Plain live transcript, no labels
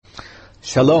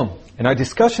Shalom. In our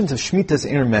discussions of Shemitah's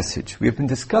inner message, we have been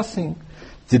discussing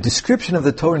the description of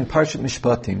the Torah in Parshat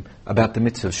Mishpatim about the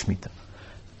mitzvah of Shemitah.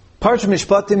 Parshat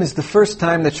Mishpatim is the first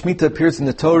time that Shemitah appears in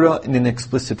the Torah in an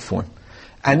explicit form.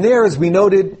 And there, as we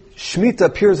noted, Shemitah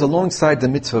appears alongside the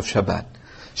mitzvah of Shabbat.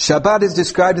 Shabbat is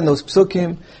described in those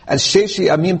psukim as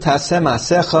Sheshi Amim Ta'aseh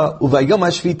Ma'asecha Uvayom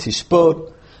HaShvi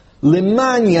Tishpot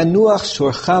Leman Yanuach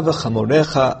Shorcha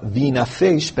V'Chamorecha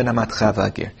V'Yinafesh Ben Amatcha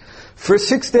V'Ager. For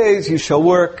 6 days you shall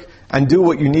work and do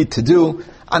what you need to do.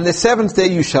 On the seventh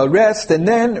day you shall rest, and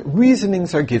then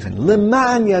reasonings are given.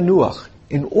 Leman Yanuach,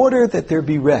 in order that there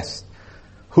be rest.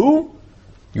 Who?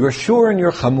 Your shur and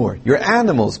your chamor, your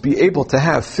animals, be able to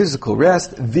have physical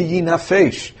rest,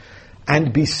 v'yinafesh,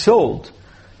 and be sold,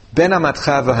 ben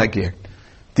amatcha v'hager,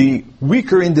 the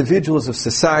weaker individuals of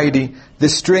society, the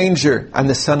stranger and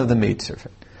the son of the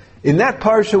maidservant. In that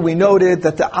parsha we noted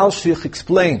that the Alshich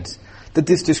explains that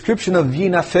this description of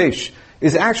v'yinafesh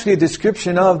is actually a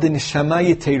description of the neshama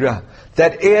yetera,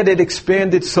 that added,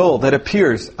 expanded soul that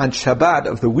appears on Shabbat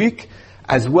of the week,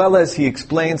 as well as he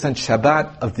explains on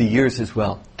Shabbat of the years as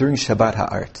well, during Shabbat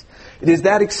Ha'aretz. It is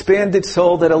that expanded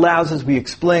soul that allows, as we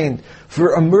explained,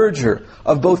 for a merger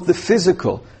of both the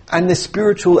physical and the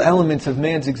spiritual elements of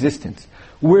man's existence.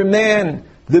 Where man,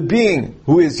 the being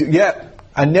who is yet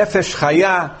a nefesh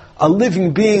chaya, a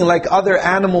living being like other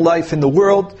animal life in the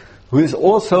world, who is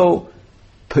also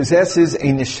possesses a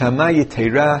neshama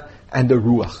yetera and a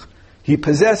ruach. He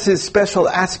possesses special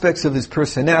aspects of his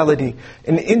personality,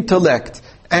 an intellect,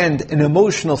 and an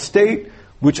emotional state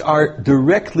which are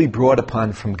directly brought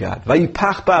upon from God. When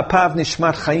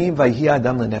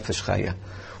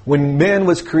man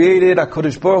was created,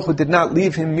 HaKadosh Baruch Hu did not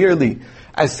leave him merely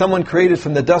as someone created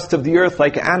from the dust of the earth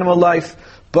like animal life,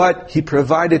 but He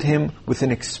provided him with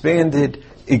an expanded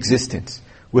existence,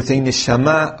 with a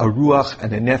neshama, a ruach,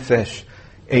 and a nefesh,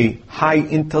 a high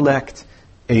intellect,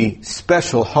 a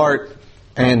special heart,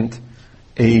 and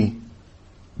a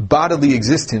bodily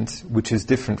existence which is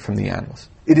different from the animals.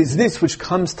 It is this which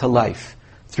comes to life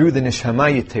through the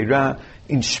neshama yetera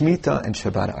in Shemitah and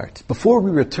Shabbat Ha'aretz. Before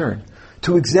we return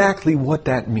to exactly what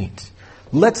that means,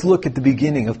 let's look at the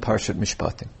beginning of Parshat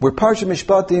Mishpatim, where Parshat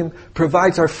Mishpatim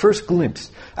provides our first glimpse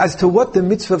as to what the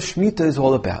mitzvah of Shemitah is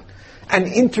all about. And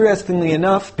interestingly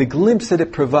enough, the glimpse that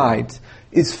it provides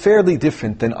is fairly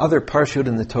different than other parshot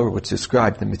in the Torah which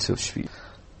describe the mitzvah of Shvi.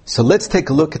 So let's take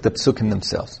a look at the psukim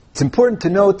themselves. It's important to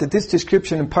note that this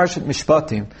description in Parshat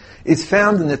Mishpatim is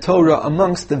found in the Torah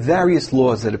amongst the various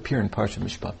laws that appear in Parshat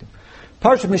Mishpatim.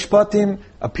 Parshat Mishpatim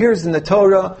appears in the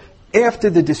Torah after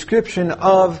the description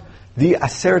of the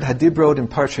Aseret HaDibrot in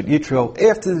Parshat Yitro,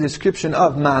 after the description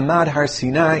of Ma'amad Har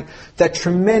Sinai, that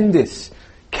tremendous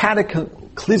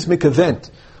cataclysmic event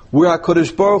where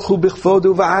HaKadosh Baruch Hu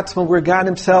B'chvodu V'atzma, where God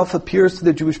Himself appears to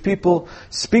the Jewish people,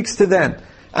 speaks to them,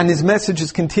 and His message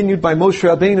is continued by Moshe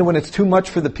Rabbeinu when it's too much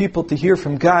for the people to hear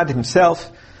from God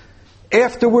Himself.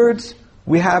 Afterwards,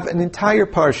 we have an entire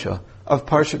parsha of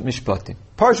Parshat Mishpatim.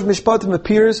 Parshat Mishpatim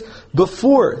appears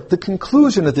before the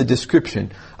conclusion of the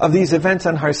description of these events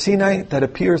on Har Sinai that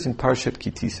appears in Parshat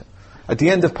Kitisa, at the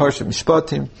end of Parshat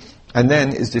Mishpatim, and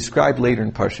then is described later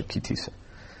in Parshat Kitisa.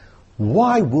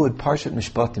 Why would Parshat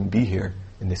Mishpatim be here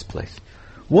in this place?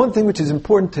 One thing which is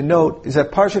important to note is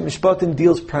that Parshat Mishpatim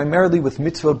deals primarily with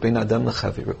mitzvot ben adam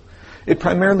lechaviru. It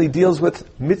primarily deals with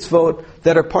mitzvot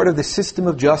that are part of the system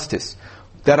of justice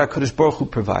that HaKadosh Baruch Hu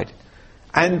provided.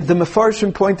 And the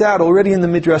Mefarshim point out already in the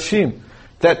Midrashim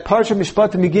that Parshat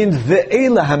Mishpatim begins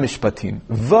ve'ela hamishpatim.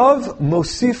 Vav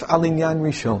mosif al inyan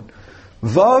rishon.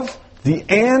 Vav, the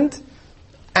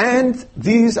and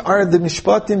these are the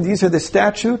mishpatim, these are the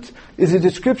statutes, is a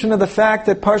description of the fact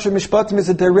that Parshat Mishpatim is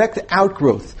a direct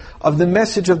outgrowth of the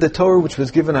message of the Torah which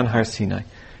was given on Har Sinai.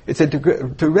 It's a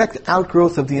direct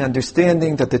outgrowth of the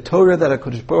understanding that the Torah that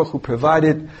HaKadosh Baruch Hu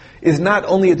provided is not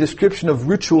only a description of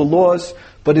ritual laws,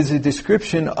 but is a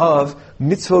description of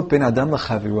mitzvot ben adam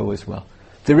l'chaviro as well.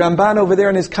 The Ramban over there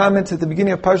in his comments at the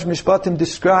beginning of Parshat Mishpatim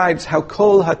describes how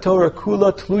kol haTorah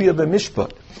kula tluya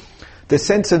b'mishpat. The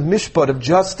sense of mishpat, of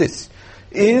justice,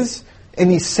 is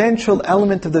an essential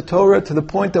element of the Torah to the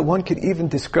point that one could even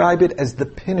describe it as the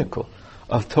pinnacle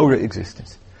of Torah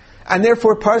existence. And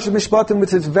therefore, Parshat Mishpatim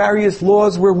with its various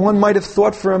laws, where one might have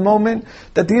thought for a moment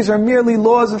that these are merely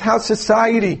laws of how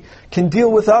society can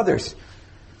deal with others,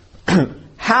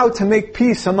 how to make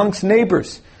peace amongst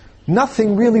neighbors.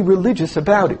 Nothing really religious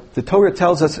about it. The Torah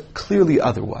tells us clearly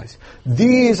otherwise.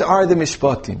 These are the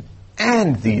Mishpatim,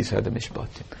 and these are the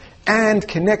Mishpatim. And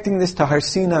connecting this to Har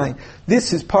Sinai,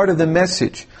 this is part of the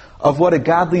message of what a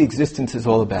godly existence is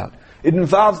all about. It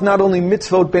involves not only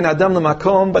mitzvot ben adam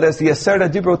lemakom, but as the Aseret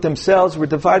HaDibrot themselves were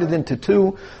divided into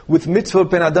two, with mitzvot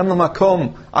ben adam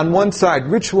lemakom on one side,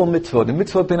 ritual mitzvot, and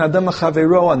mitzvot ben adam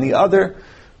chavero on the other,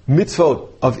 mitzvot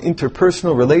of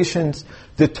interpersonal relations.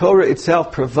 The Torah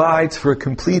itself provides for a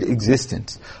complete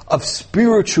existence of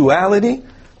spirituality,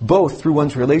 both through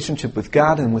one's relationship with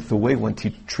God and with the way one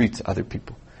treats other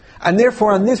people. And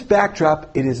therefore, on this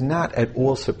backdrop, it is not at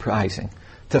all surprising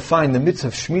to find the mitzvah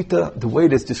of Shemitah the way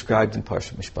it is described in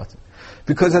Parsha Mishpatim.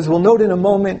 Because as we'll note in a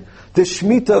moment, the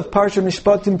Shemitah of Parsha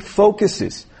Mishpatim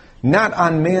focuses not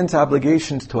on man's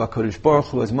obligations to HaKadosh Baruch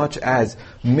Hu as much as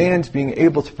man's being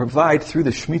able to provide through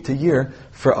the Shemitah year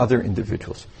for other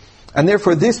individuals. And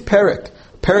therefore this Perek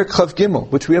Chav Gimel,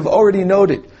 which we have already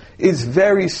noted, is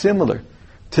very similar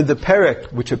to the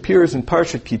Perek which appears in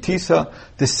Parshat Kitisa,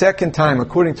 the second time,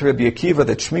 according to Rabbi Akiva,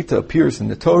 that Shemitah appears in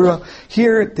the Torah.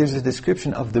 Here, there's a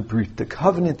description of the Brit, the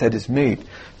covenant that is made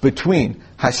between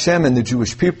Hashem and the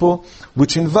Jewish people,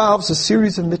 which involves a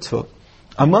series of mitzvot.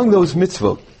 Among those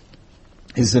mitzvot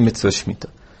is the mitzvah Shemitah.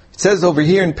 It says over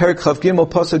here in Perek Chav Gimel,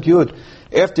 Pasuk Yud,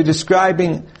 after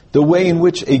describing the way in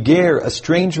which a ger, a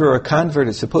stranger or a convert,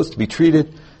 is supposed to be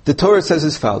treated, the Torah says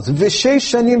as follows,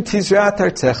 V'sheish shanim tizrat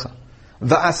artzecha.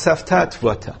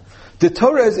 The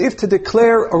Torah is if to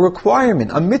declare a requirement,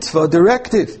 a mitzvah, a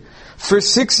directive. For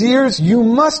 6 years you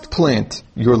must plant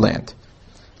your land.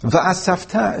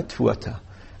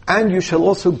 And you shall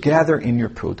also gather in your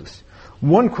produce.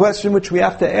 One question which we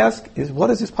have to ask is, what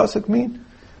does this pasuk mean?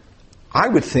 I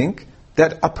would think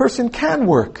that a person can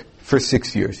work for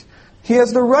 6 years. He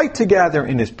has the right to gather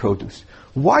in his produce.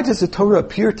 Why does the Torah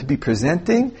appear to be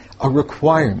presenting a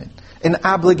requirement, an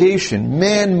obligation?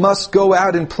 Man must go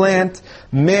out and plant.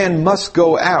 Man must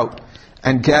go out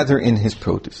and gather in his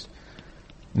produce.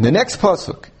 In the next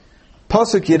pasuk,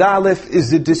 Pasuk Yud Aleph,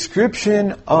 is the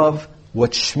description of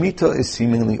what Shemitah is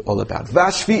seemingly all about.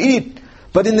 Vashvi'it.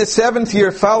 But in the 7th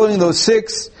year, following those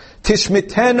 6,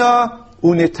 Tishmitena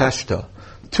unitashta.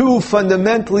 2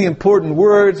 fundamentally important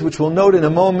words, which we'll note in a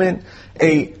moment.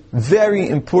 A very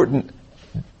important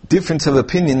difference of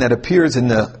opinion that appears in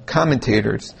the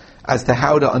commentators as to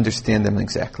how to understand them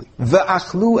exactly.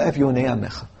 V'achlu evyonei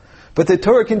amecha. But the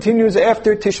Torah continues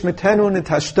after Tishmetenu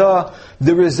netashta.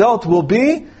 The result will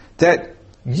be that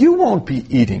you won't be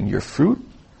eating your fruit,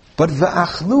 but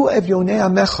v'achlu evyonei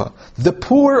amecha, the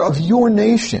poor of your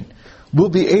nation, will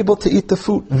be able to eat the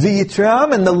fruit.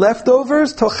 V'yitram, and the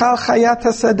leftovers, tochal chayat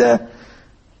hasadeh,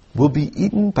 will be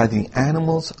eaten by the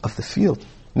animals of the field.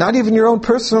 Not even your own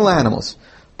personal animals,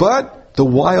 but the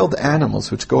wild animals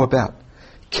which go about.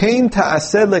 And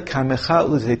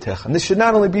this should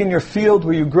not only be in your field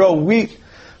where you grow wheat,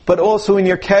 but also in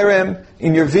your kerem,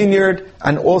 in your vineyard,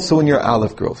 and also in your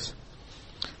olive groves.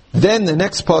 Then the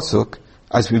next pasuk,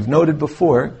 as we've noted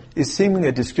before, is seemingly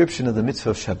a description of the mitzvah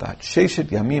of Shabbat. Sheshet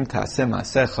yamim ta'aseh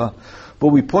ma'asecha. But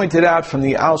we pointed out from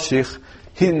the Alshich,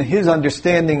 in his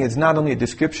understanding, is not only a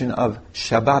description of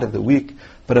Shabbat of the week,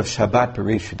 but of Shabbat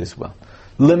Bereshit as well.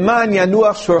 Leman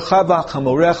yanuach shorcha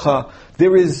v'chamorecha.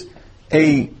 There is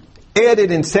a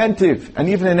added incentive and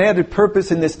even an added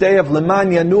purpose in this day of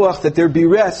Leman yanuach, that there be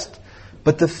rest.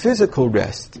 But the physical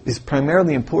rest is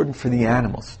primarily important for the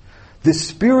animals. The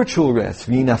spiritual rest,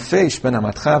 v'inafesh ben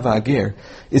amatcha v'ager,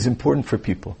 is important for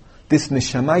people. This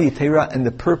neshama yitera and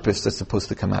the purpose that's supposed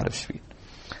to come out of Shvit.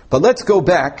 But let's go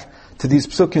back to these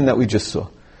psukim that we just saw.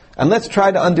 And let's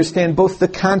try to understand both the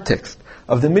context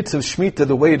of the mitzvah of Shemitah,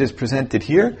 the way it is presented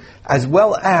here, as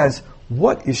well as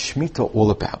what is Shemitah all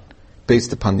about,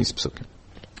 based upon these psukim.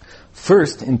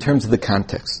 First, in terms of the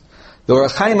context, the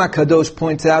Orach Chaim HaKadosh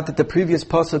points out that the previous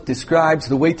pasuk describes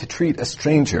the way to treat a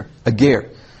stranger, a ger.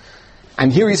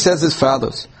 And here he says as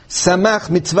follows, Samach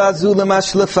mitzvah zu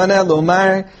lemash lefaneh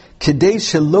lomar, kedei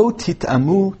shelo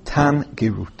titamu tam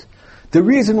gerut. The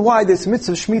reason why this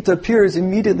mitzvah of Shemitah appears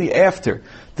immediately after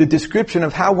the description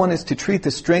of how one is to treat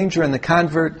the stranger and the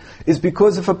convert is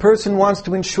because if a person wants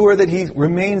to ensure that he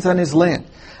remains on his land,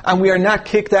 and we are not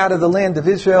kicked out of the land of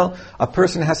Israel, a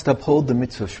person has to uphold the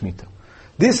mitzvah of Shemitah.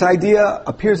 This idea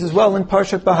appears as well in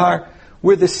Parshat Bahar,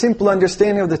 where the simple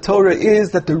understanding of the Torah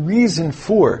is that the reason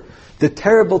for the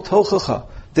terrible tochacha,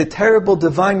 the terrible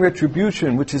divine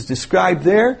retribution which is described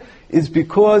there, is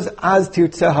because az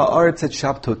tirtzeh ha'aretz et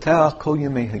shabtotah kol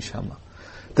yemei hashama.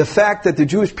 The fact that the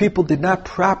Jewish people did not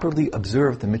properly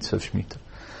observe the mitzvah of Shemitah.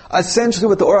 Essentially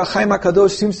what the Orach Chaim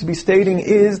HaKadosh seems to be stating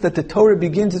is that the Torah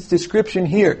begins its description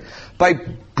here by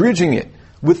bridging it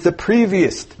with the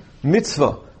previous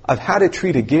mitzvah of how to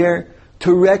treat a ger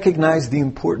to recognize the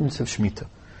importance of Shemitah.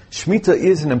 Shemitah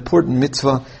is an important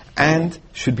mitzvah and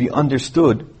should be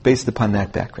understood based upon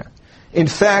that background. In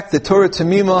fact, the Torah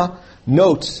Tamima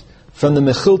notes from the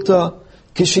Mechilta,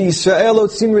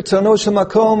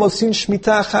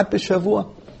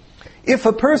 if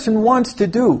a person wants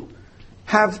to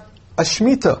have a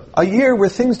Shemitah, a year where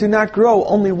things do not grow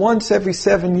only once every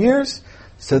 7 years,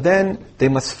 so then they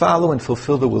must follow and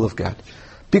fulfill the will of God.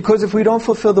 Because if we don't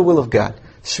fulfill the will of God,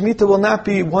 Shemitah will not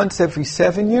be once every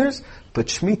 7 years, but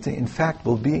Shemitah in fact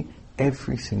will be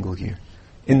every single year.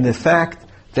 In the fact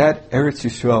that Eretz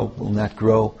Yisrael will not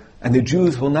grow, and the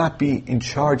Jews will not be in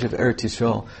charge of Eretz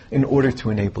Yisrael in order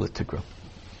to enable it to grow.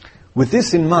 With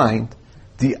this in mind,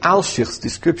 the Alshich's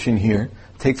description here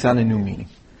takes on a new meaning.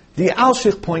 The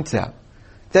Alshich points out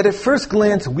that at first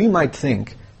glance we might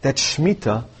think that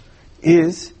Shemitah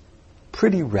is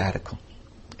pretty radical.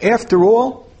 After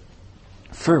all,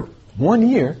 for 1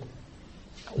 year,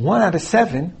 1 out of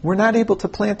 7, we're not able to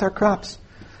plant our crops.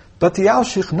 But the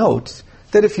Alshich notes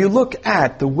that if you look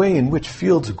at the way in which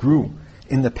fields grew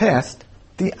in the past,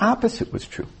 the opposite was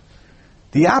true.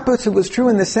 The opposite was true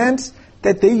in the sense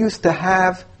that they used to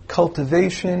have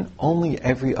cultivation only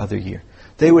every other year.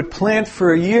 They would plant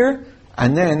for a year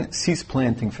and then cease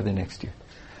planting for the next year.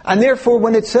 And therefore,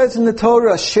 when it says in the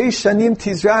Torah, Sheish Shanim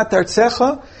Tizrat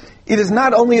Artzecha, it is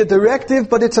not only a directive,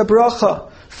 but it's a bracha.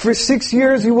 For 6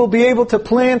 years you will be able to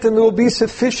plant and there will be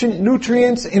sufficient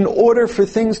nutrients in order for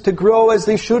things to grow as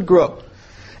they should grow.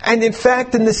 And in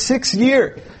fact, in the 6th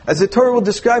year, as the Torah will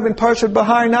describe in Parshat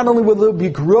Bahar, not only will there be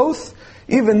growth,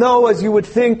 even though, as you would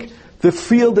think, the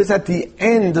field is at the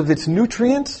end of its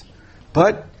nutrients,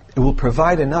 but it will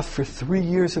provide enough for 3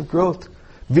 years of growth.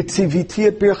 Vitziviti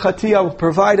et birchati, I will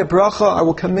provide a bracha, I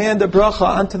will command a bracha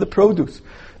onto the produce,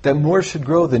 that more should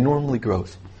grow than normally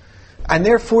grows. And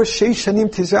therefore, Sheish Shanim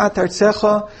Tizrat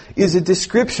Artzecha is a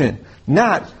description,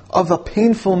 not of a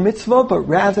painful mitzvah, but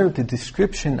rather the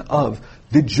description of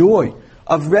the joy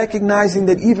of recognizing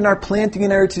that even our planting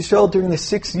in Eretz Yisrael during the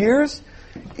 6 years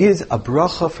is a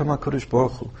bracha from HaKadosh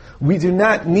Baruch Hu. We do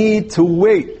not need to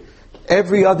wait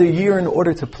every other year in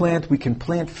order to plant. We can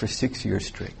plant for 6 years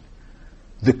straight.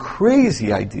 The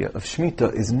crazy idea of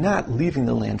Shemitah is not leaving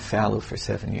the land fallow for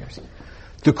 7 years.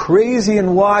 The crazy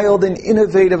and wild and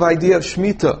innovative idea of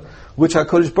Shemitah, which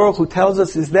HaKadosh Baruch Hu tells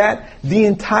us, is that the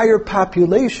entire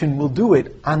population will do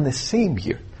it on the same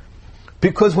year.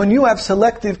 Because when you have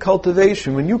selective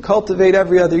cultivation, when you cultivate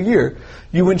every other year,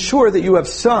 you ensure that you have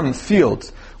some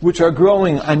fields which are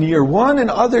growing on year 1 and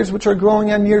others which are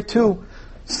growing on year 2.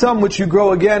 Some which you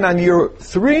grow again on year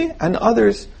 3 and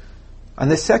others on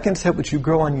the second set which you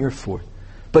grow on year 4.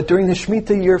 But during the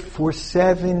Shemitah year,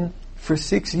 for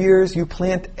 6 years, you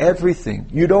plant everything.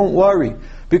 You don't worry.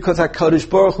 Because HaKadosh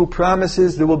Baruch Hu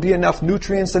promises there will be enough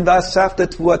nutrients in Vasafta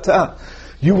Tvuata.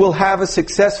 You will have a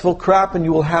successful crop and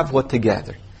you will have what to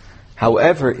gather.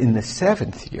 However, in the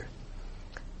 7th year,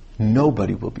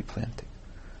 nobody will be planting.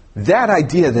 That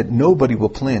idea that nobody will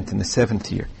plant in the 7th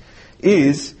year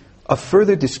is a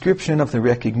further description of the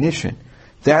recognition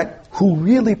that who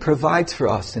really provides for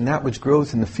us and that which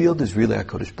grows in the field is really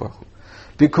HaKadosh Baruch Hu.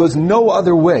 Because no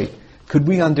other way could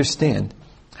we understand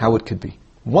how it could be.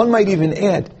 One might even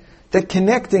add that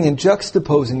connecting and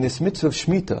juxtaposing this mitzvah of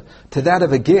Shemitah to that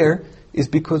of a ger is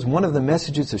because one of the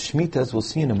messages of Shemitah, as we'll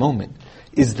see in a moment,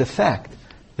 is the fact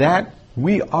that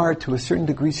we are to a certain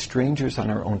degree strangers on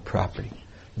our own property.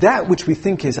 That which we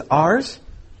think is ours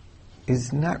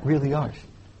is not really ours.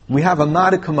 We have a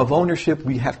modicum of ownership,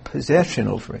 we have possession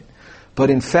over it. But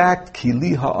in fact,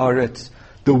 Kili Haaretz,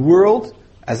 the world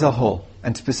as a whole,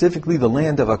 and specifically the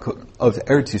land of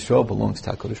Eretz Yisrael belongs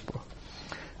to HaKadosh Baruch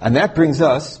Hu. And that brings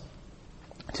us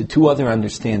to 2 other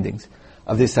understandings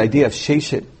of this idea of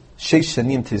Sheish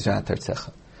Shanim Tizrat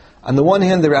Artzecha. On the one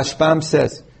hand, the Rashbam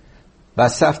says,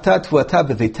 V'asafta tvuata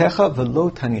b'veitecha v'lo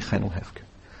tanichenu hefker.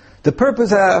 The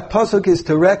purpose of that pasuk is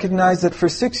to recognize that for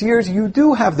 6 years you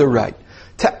do have the right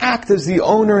to act as the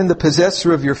owner and the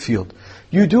possessor of your field.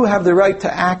 You do have the right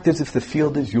to act as if the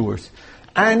field is yours.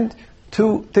 And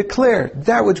to declare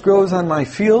that which grows on my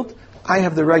field, I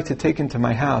have the right to take into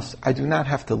my house. I do not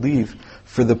have to leave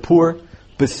for the poor,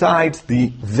 besides the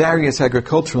various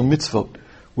agricultural mitzvot,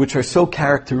 which are so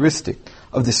characteristic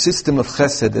of the system of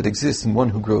chesed that exists in one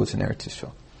who grows in Eretz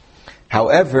Yisrael.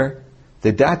 However,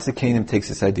 the Dat Zakanim takes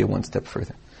this idea one step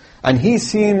further. And he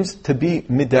seems to be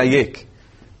midayek,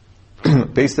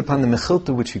 based upon the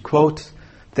Mechilta which he quotes,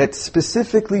 that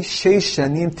specifically, Sheish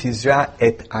Shanim Tizra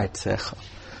et Artzecha.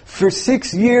 For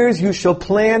 6 years you shall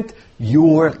plant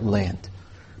your land.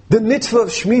 The mitzvah of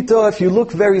Shemitah, if you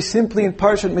look very simply in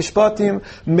Parshat Mishpatim,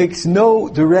 makes no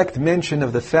direct mention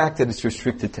of the fact that it's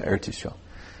restricted to Eretz Yisrael.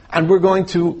 And we're going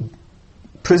to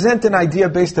present an idea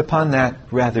based upon that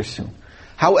rather soon.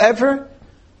 However,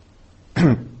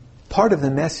 part of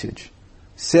the message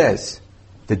says,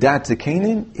 the Dat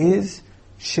Zekanin is,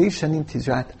 Sheish Shanim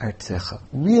Tizrat Artzecha.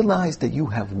 Realize that you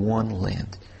have one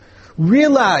land.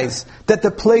 Realize that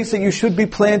the place that you should be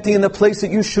planting and the place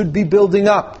that you should be building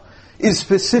up is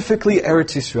specifically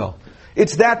Eretz Yisrael.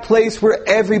 It's that place where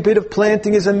every bit of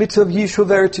planting is a mitzvah of Yishuv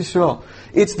Eretz Yisrael.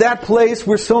 It's that place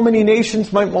where so many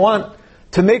nations might want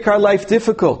to make our life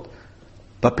difficult.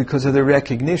 But because of the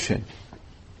recognition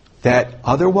that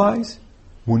otherwise,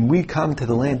 when we come to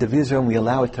the land of Israel and we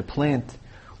allow it to plant,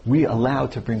 we allow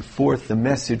it to bring forth the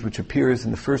message which appears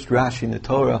in the first Rashi in the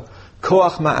Torah,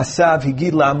 Koach ma'asav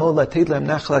higid la'amo lateit la'em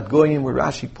nachlat goyim, where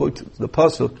Rashi quotes the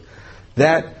pasuk,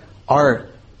 that our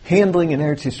handling in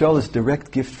Eretz Yisrael is a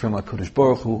direct gift from HaKadosh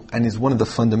Baruch Hu and is one of the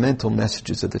fundamental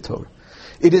messages of the Torah.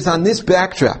 It is on this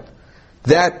backdrop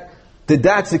that the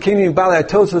Dat Zekanin Balei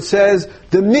HaTosfos says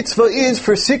the mitzvah is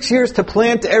for 6 years to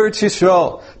plant Eretz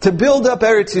Yisrael, to build up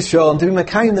Eretz Yisrael, and to be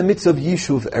makayim the mitzvah of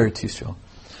Yishuv Eretz Yisrael.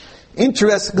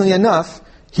 Interestingly enough,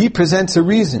 he presents a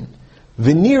reason.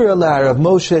 V'nira la'arav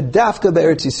Moshe dafka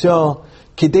be'Eretz Yisrael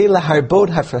kidei laharbot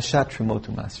hafrashat trumot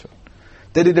u'masrot.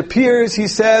 That it appears, he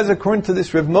says, according to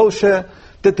this Rav Moshe,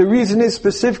 that the reason is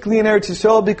specifically in Eretz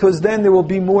Yisrael because then there will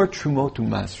be more trumot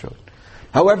u'masrot.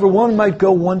 However, one might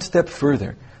go one step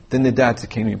further than the Dat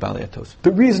Zekanin Balei HaTosfos.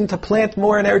 The reason to plant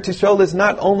more in Eretz Yisrael is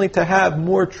not only to have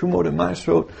more trumot and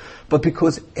masrot, but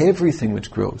because everything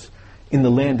which grows in the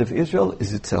land of Israel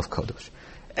is itself kadosh.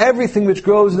 Everything which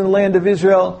grows in the land of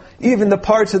Israel, even the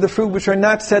parts of the fruit which are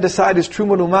not set aside as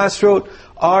trumot and masrot,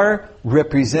 are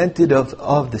representative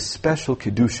of the special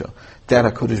kedusha that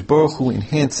HaKadosh Baruch Hu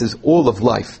enhances all of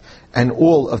life and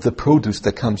all of the produce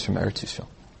that comes from Eretz Yisrael.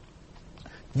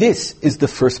 This is the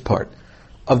first part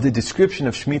of the description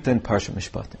of Shemitah in Parshat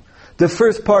Mishpatim. The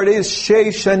first part is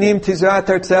Sheish Shanim Tizrat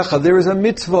Artzecha. There is a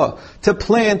mitzvah to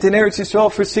plant in Eretz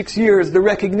Yisrael for 6 years. The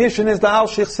recognition, as the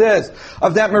Alshich says,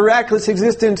 of that miraculous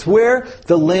existence where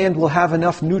the land will have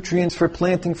enough nutrients for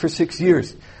planting for 6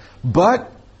 years.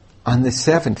 But on the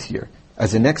 7th year,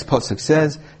 as the next pasuk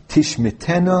says,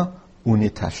 Tishmitena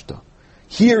unitashta.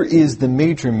 Here is the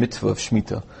major mitzvah of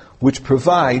Shemitah, which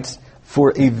provides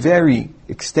for a very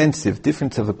extensive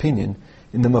difference of opinion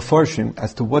in the Mefarshim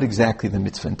as to what exactly the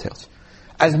mitzvah entails.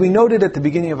 As we noted at the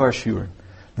beginning of our shiur,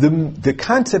 the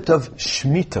concept of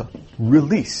Shemitah,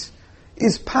 release,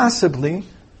 is possibly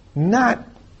not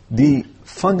the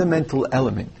fundamental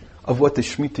element of what the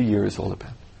Shemitah year is all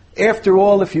about. After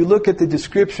all, if you look at the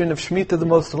description of Shemitah, the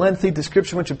most lengthy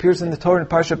description which appears in the Torah in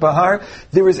Parshat Bahar,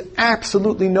 there is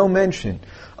absolutely no mention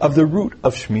of the root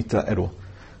of Shemitah at all.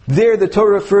 There the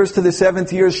Torah refers to the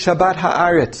 7th year as Shabbat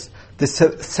Haaretz, the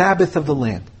Sabbath of the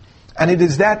land. And it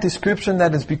is that description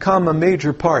that has become a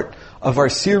major part of our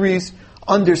series,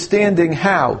 understanding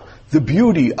how the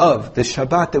beauty of the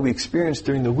Shabbat that we experience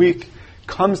during the week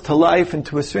comes to life and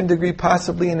to a certain degree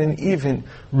possibly in an even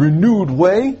renewed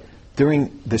way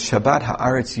during the Shabbat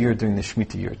Haaretz year, during the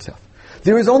Shemitah year itself.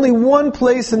 There is only one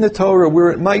place in the Torah where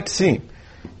it might seem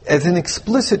as an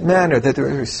explicit manner that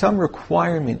there is some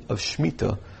requirement of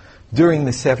Shemitah during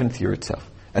the 7th year itself.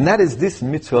 And that is this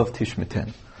mitzvah of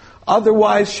Tishmiten.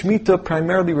 Otherwise, Shemitah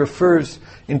primarily refers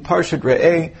in Parshat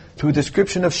Re'eh to a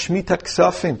description of Shemitah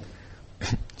Ksafim.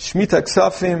 Shemitah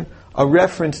Ksafim, a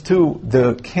reference to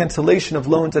the cancellation of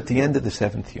loans at the end of the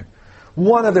 7th year.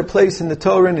 One other place in the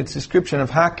Torah, in its description of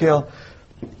Hakel,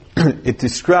 it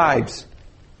describes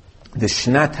the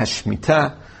Shnat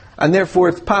HaShemitah, and therefore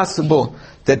it's possible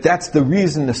that that's the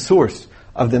reason, the source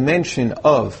of the mention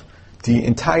of the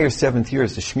entire 7th year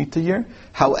as the Shemitah year.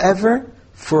 However,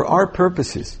 for our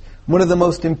purposes, one of the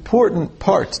most important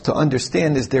parts to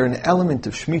understand is there an element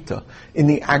of Shemitah in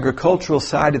the agricultural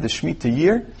side of the Shemitah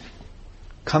year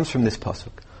comes from this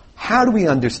pasuk. How do we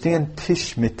understand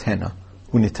Tishmitena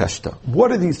unitashta?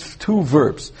 What are these two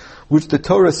verbs which the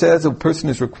Torah says a person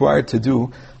is required to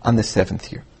do on the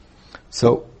 7th year?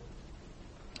 So,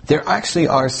 there actually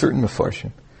are certain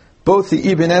Mefarshim, both the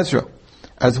Ibn Ezra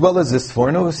as well as the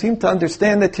Sforno, who seem to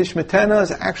understand that Tishmitena is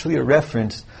actually a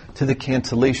reference to the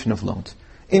cancellation of loans.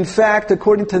 In fact,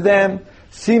 according to them,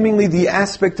 seemingly the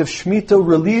aspect of Shemitah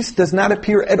release does not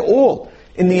appear at all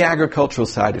in the agricultural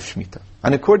side of Shemitah.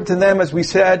 And according to them, as we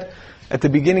said at the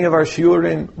beginning of our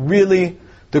shiurim, really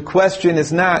the question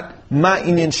is not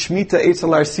Ma'inin Shemitah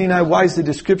Eitzel Har Sinai. Why is the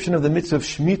description of the mitzvah of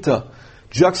Shemitah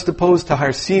juxtaposed to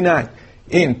Har Sinai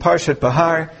in Parshat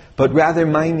Bahar, but rather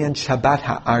Ma'inin Shabbat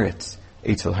Haaretz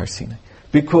Eitzel Har Sinai?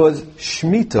 Because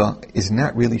Shemitah is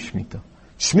not really Shemitah.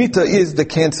 Shemitah is the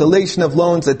cancellation of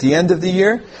loans at the end of the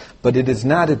year, but it is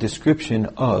not a description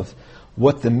of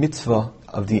what the mitzvah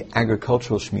of the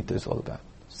agricultural Shemitah is all about.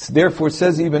 So therefore,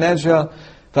 says Ibn Ezra,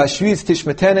 Vashviz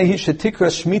tishmetena hi shetikra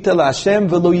shmita la'Hashem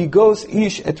v'lo yigos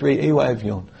ish et re'eu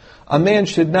avyon. A man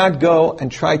should not go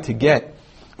and try to get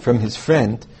from his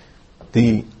friend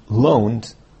the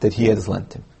loans that he has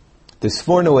lent him. The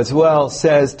Sforno as well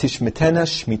says tishmetena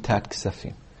shmitat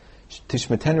ksafim.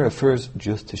 Tishmetena refers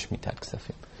just to shmitat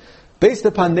ksafim. Based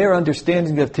upon their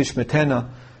understanding of tishmetena,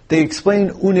 they explain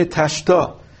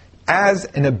unetashta as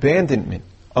an abandonment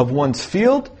of one's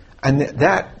field, and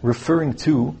that referring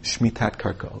to shmitat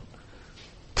karkaot.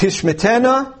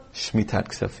 Tishmetena, shmitat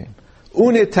ksafim.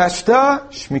 Unetashta,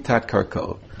 shmitat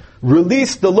karkaot.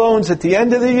 Release the loans at the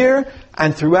end of the year,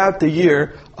 and throughout the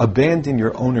year, abandon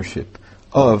your ownership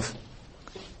of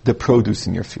the produce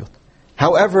in your field.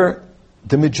 However,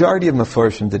 the majority of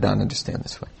Mefarshim did not understand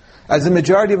this way. As the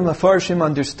majority of Mefarshim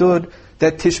understood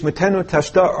that Tishmetenu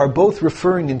Tashta are both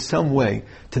referring in some way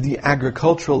to the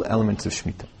agricultural elements of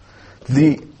Shemitah.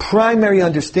 The primary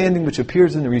understanding which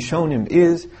appears in the Rishonim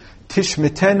is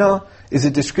Tishmetena is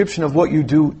a description of what you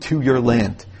do to your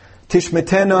land.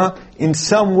 Tishmetena, in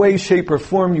some way, shape, or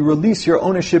form, you release your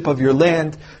ownership of your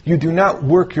land. You do not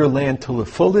work your land to the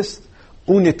fullest.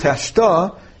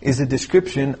 Unetashta is a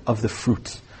description of the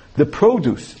fruits. The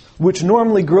produce, which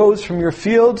normally grows from your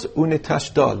fields,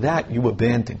 unetashta, that you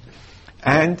abandon.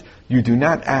 And you do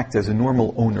not act as a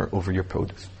normal owner over your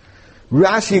produce.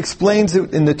 Rashi explains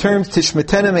it in the terms,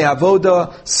 Tishmetena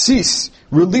me'avoda, cease,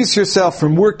 release yourself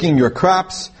from working your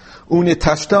crops,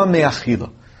 unetashta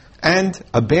me'achila, and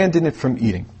abandon it from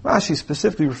eating. Rashi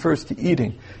specifically refers to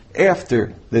eating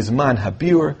after the Zman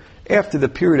HaBiur, after the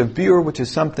period of Biur, which is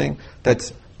something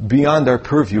that's beyond our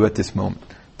purview at this moment.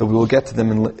 That we will get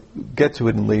to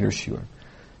it in later shiur.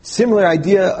 Similar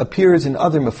idea appears in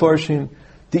other Mefarshim.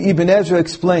 The Ibn Ezra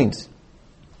explains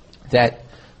that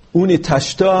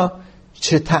unitashta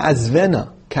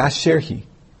cheta'azvena kasherhi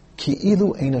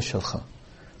ki'ilu eina shalcha.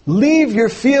 Leave your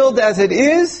field as it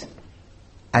is,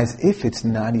 as if it's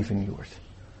not even yours.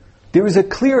 There is a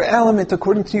clear element,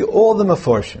 according to all the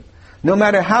Mefarshim. No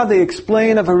matter how they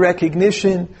explain of a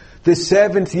recognition, the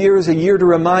seventh year is a year to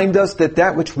remind us that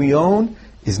that which we own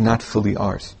is not fully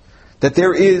ours. That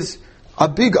there is a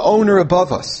big owner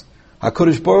above us,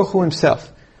 HaKadosh Baruch Hu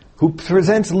himself, who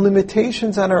presents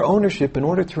limitations on our ownership in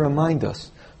order to remind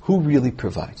us who really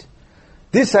provides.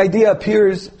 This idea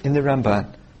appears in the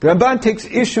Ramban. The Ramban takes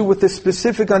issue with the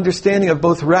specific understanding of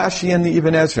both Rashi and the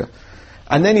Ibn Ezra.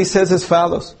 And then he says as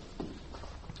follows,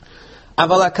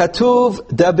 Aval HaKatuv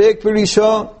dabek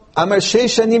v'risho amar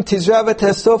sheish shanim tizra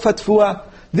v'tesof hatfua.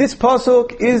 This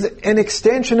pasuk is an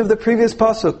extension of the previous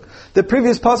pasuk. The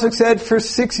previous pasuk said, for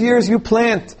 6 years you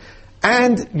plant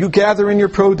and you gather in your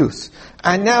produce.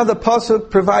 And now the pasuk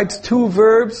provides 2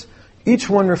 verbs, each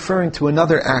one referring to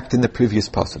another act in the previous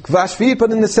pasuk. Vashvi,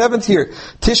 but in the 7th year,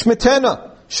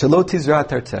 tishmetena, shelo tizrat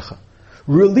artzecha.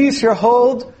 Release your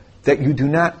hold that you do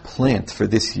not plant for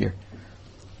this year.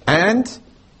 And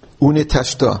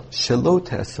unetashta, shelo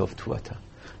te'asof tuata.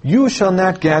 You shall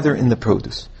not gather in the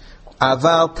produce.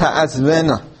 Aval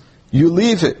ta'azvena, you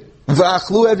leave it.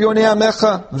 V'achlu evyonei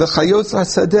amecha, v'chayot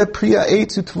hasadeh priya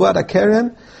eitzu tvad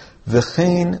hakerem,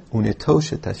 v'chein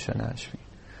unetoshet hashana hashvi.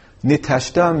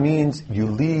 Nitashta means you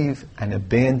leave and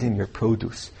abandon your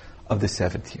produce of the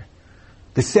 7th year.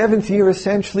 The 7th year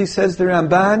essentially, says the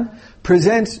Ramban,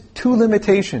 presents 2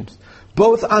 limitations,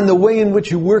 both on the way in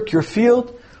which you work your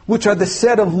field, which are the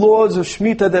set of laws of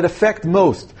Shemitah that affect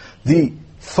most the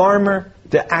farmer,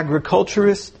 the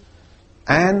agriculturist,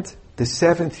 and the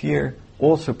 7th year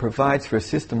also provides for a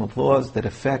system of laws that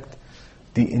affect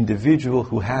the individual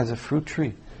who has a fruit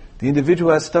tree. The individual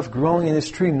who has stuff growing in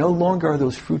his tree. No longer are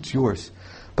those fruits yours,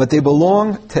 but they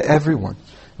belong to everyone.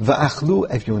 Va'achlu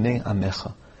evyonei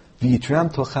amecha,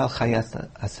 v'yitram tochal chayat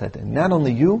asadeh. Not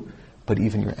only you, but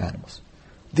even your animals.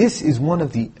 This is one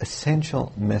of the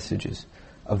essential messages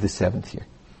of the 7th year.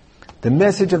 The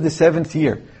message of the 7th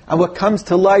year, and what comes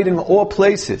to light in all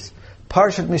places,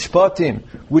 Parshat Mishpatim,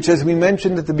 which, as we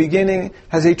mentioned at the beginning,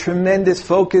 has a tremendous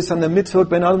focus on the mitzvot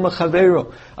ben adam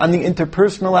l'chavero, on the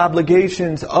interpersonal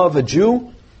obligations of a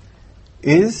Jew,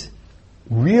 is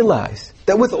realize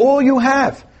that with all you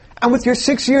have, and with your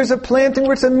 6 years of planting,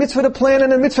 where it's a mitzvah to plant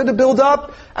and a mitzvah to build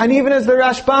up, and even as the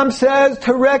Rashbam says,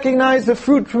 to recognize the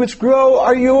fruit which grow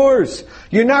are yours.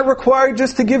 You're not required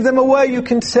just to give them away, you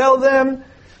can sell them.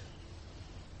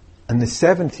 And the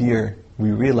 7th year,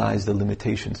 we realize the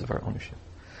limitations of our ownership.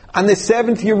 On the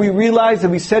 7th year, we realize that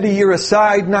we set a year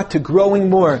aside not to growing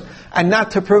more and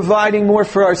not to providing more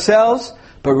for ourselves,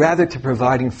 but rather to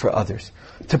providing for others.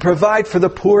 To provide for the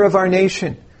poor of our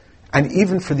nation and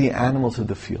even for the animals of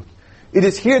the field. It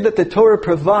is here that the Torah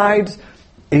provides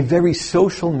a very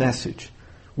social message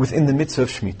within the mitzvah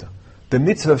of Shemitah. The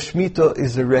mitzvah of Shemitah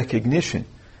is a recognition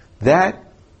that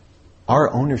our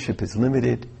ownership is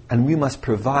limited and we must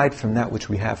provide from that which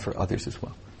we have for others as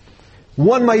well.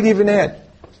 One might even add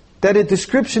that a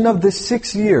description of the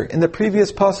 6th year in the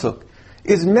previous pasuk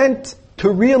is meant to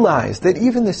realize that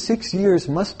even the 6 years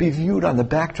must be viewed on the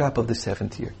backdrop of the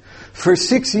 7th year. For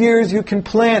 6 years you can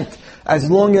plant as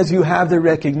long as you have the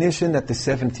recognition that the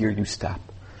 7th year you stop.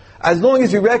 As long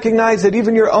as you recognize that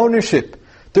even your ownership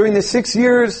during the 6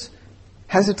 years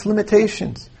has its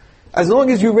limitations. As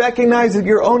long as you recognize that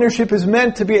your ownership is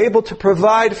meant to be able to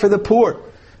provide for the poor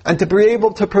and to be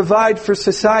able to provide for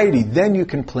society, then you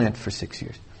can plant for 6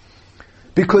 years.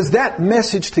 Because that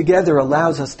message together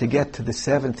allows us to get to the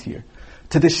 7th year,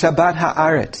 to the Shabbat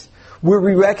Ha'aretz, where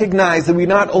we recognize that we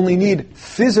not only need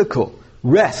physical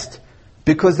rest,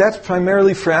 because that's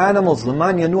primarily for animals,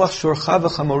 L'man yanuach shorcha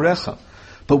v'chamorecha,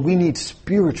 but we need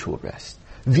spiritual rest.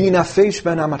 V'nafesh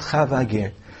b'namatcha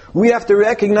v'ager. We have to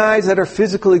recognize that our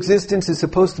physical existence is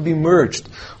supposed to be merged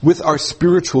with our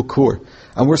spiritual core.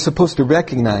 And we're supposed to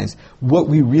recognize what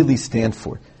we really stand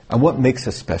for and what makes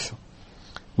us special.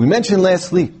 We mentioned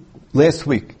last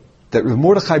week that Rav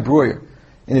Mordechai Breuer,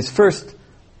 in his first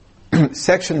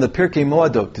section of the Pirkei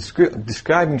Moadot,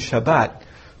 describing Shabbat,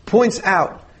 points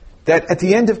out that at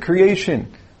the end of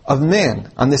creation of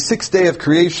man, on the 6th day of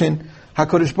creation,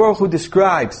 HaKadosh Baruch Hu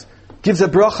gives a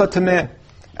bracha to man,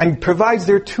 and provides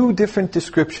there 2 different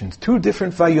descriptions, 2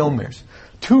 different vayomers,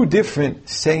 2 different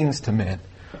sayings to man.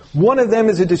 One of them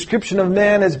is a description of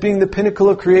man as being the pinnacle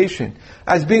of creation,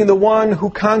 as being the one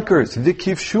who conquers,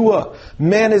 Vikivshua.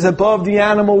 Man is above the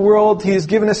animal world, he is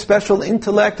given a special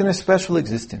intellect and a special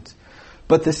existence.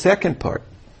 But the second part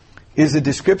is a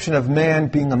description of man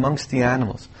being amongst the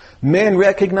animals. Man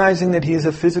recognizing that he is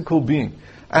a physical being.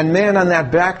 And man on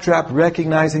that backdrop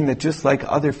recognizing that just like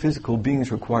other physical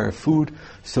beings require food,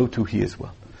 so too he as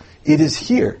well. It is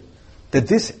here that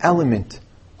this element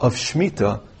of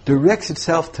Shemitah directs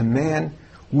itself to man,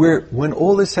 where when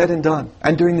all is said and done,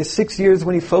 and during the 6 years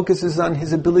when he focuses on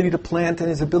his ability to plant and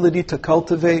his ability to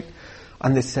cultivate,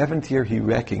 on the 7th year he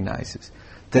recognizes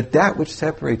that that which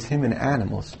separates him and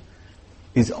animals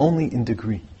is only in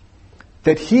degree.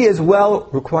 That he as well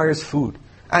requires food.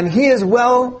 And he as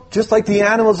well, just like the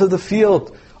animals of the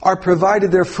field, are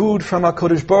provided their food from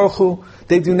HaKadosh Baruch Hu.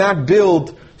 They do not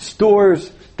build stores.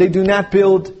 They do not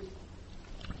build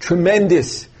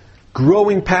tremendous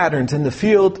growing patterns in the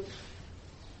field.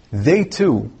 They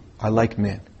too are like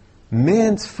man.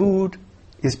 Man's food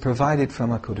is provided from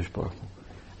HaKadosh Baruch Hu.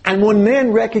 And when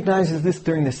man recognizes this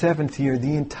during the 7th year,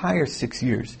 the entire 6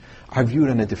 years are viewed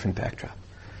on a different backdrop.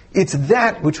 It's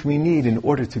that which we need in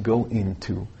order to go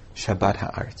into Shabbat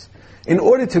Ha'aretz. In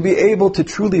order to be able to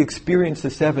truly experience the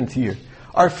 7th year.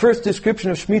 Our first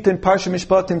description of Shemitah in Parsha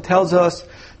Mishpatim tells us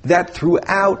that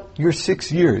throughout your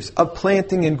 6 years of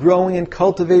planting and growing and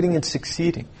cultivating and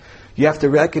succeeding, you have to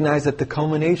recognize that the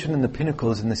culmination and the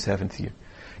pinnacle is in the 7th year.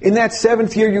 In that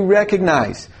 7th year you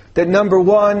recognize that number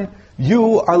one,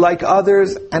 you are like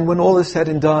others, and when all is said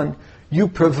and done,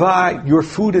 your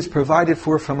food is provided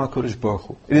for from HaKadosh Baruch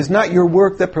Hu. It is not your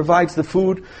work that provides the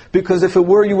food, because if it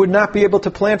were, you would not be able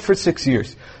to plant for 6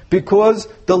 years, because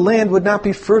the land would not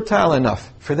be fertile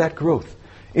enough for that growth.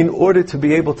 In order to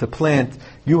be able to plant,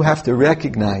 you have to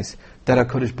recognize that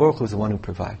HaKadosh Baruch Hu is the one who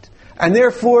provides. And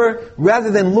therefore,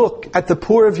 rather than look at the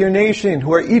poor of your nation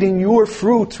who are eating your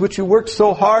fruits, which you worked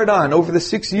so hard on over the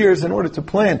 6 years in order to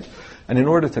plant and in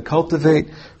order to cultivate,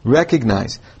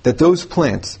 recognize that those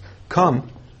plants come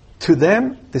to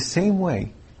them the same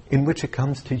way in which it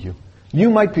comes to you. You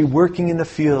might be working in the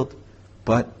field,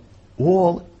 but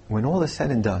when all is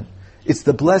said and done, it's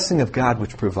the blessing of God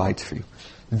which provides for you.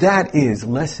 That is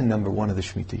lesson number one of the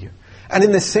Shemitah year. And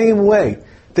in the same way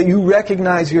that you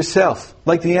recognize yourself,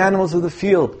 like the animals of the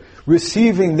field,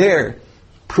 receiving their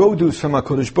produce from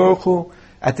HaKadosh Baruch Hu,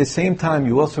 at the same time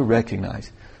you also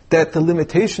recognize that the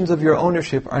limitations of your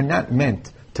ownership are not meant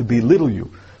to belittle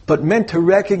you, but meant to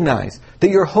recognize that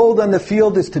your hold on the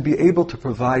field is to be able to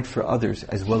provide for others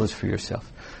as well as for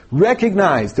yourself.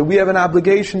 Recognize that we have an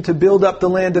obligation to build up the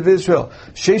land of Israel.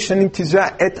 Sheishanim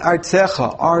tizra et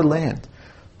artzecha, our land.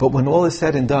 But when all is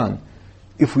said and done,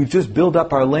 if we just build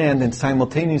up our land and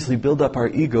simultaneously build up our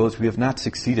egos, we have not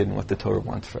succeeded in what the Torah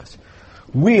wants for us.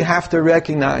 We have to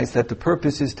recognize that the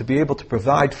purpose is to be able to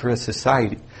provide for a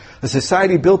society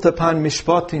built upon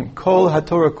mishpatim, kol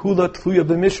haTorah kula tluya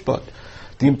b'mishpat.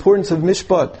 The importance of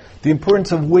mishpat, the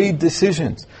importance of weighed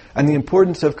decisions, and the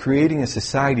importance of creating a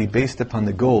society based upon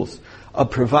the goals of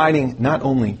providing not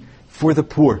only for the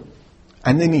poor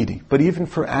and the needy, but even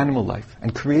for animal life,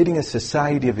 and creating a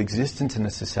society of existence and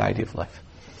a society of life.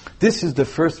 This is the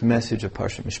first message of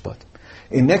Parsha Mishpat.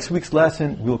 In next week's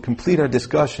lesson, we'll complete our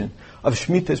discussion of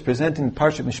Shemitah as presented in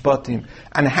Parshat Mishpatim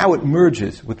and how it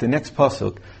merges with the next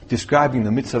pasuk describing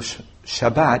the mitzvah of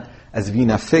Shabbat as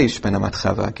V'nafesh ben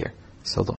Amatcha v'ager. So long.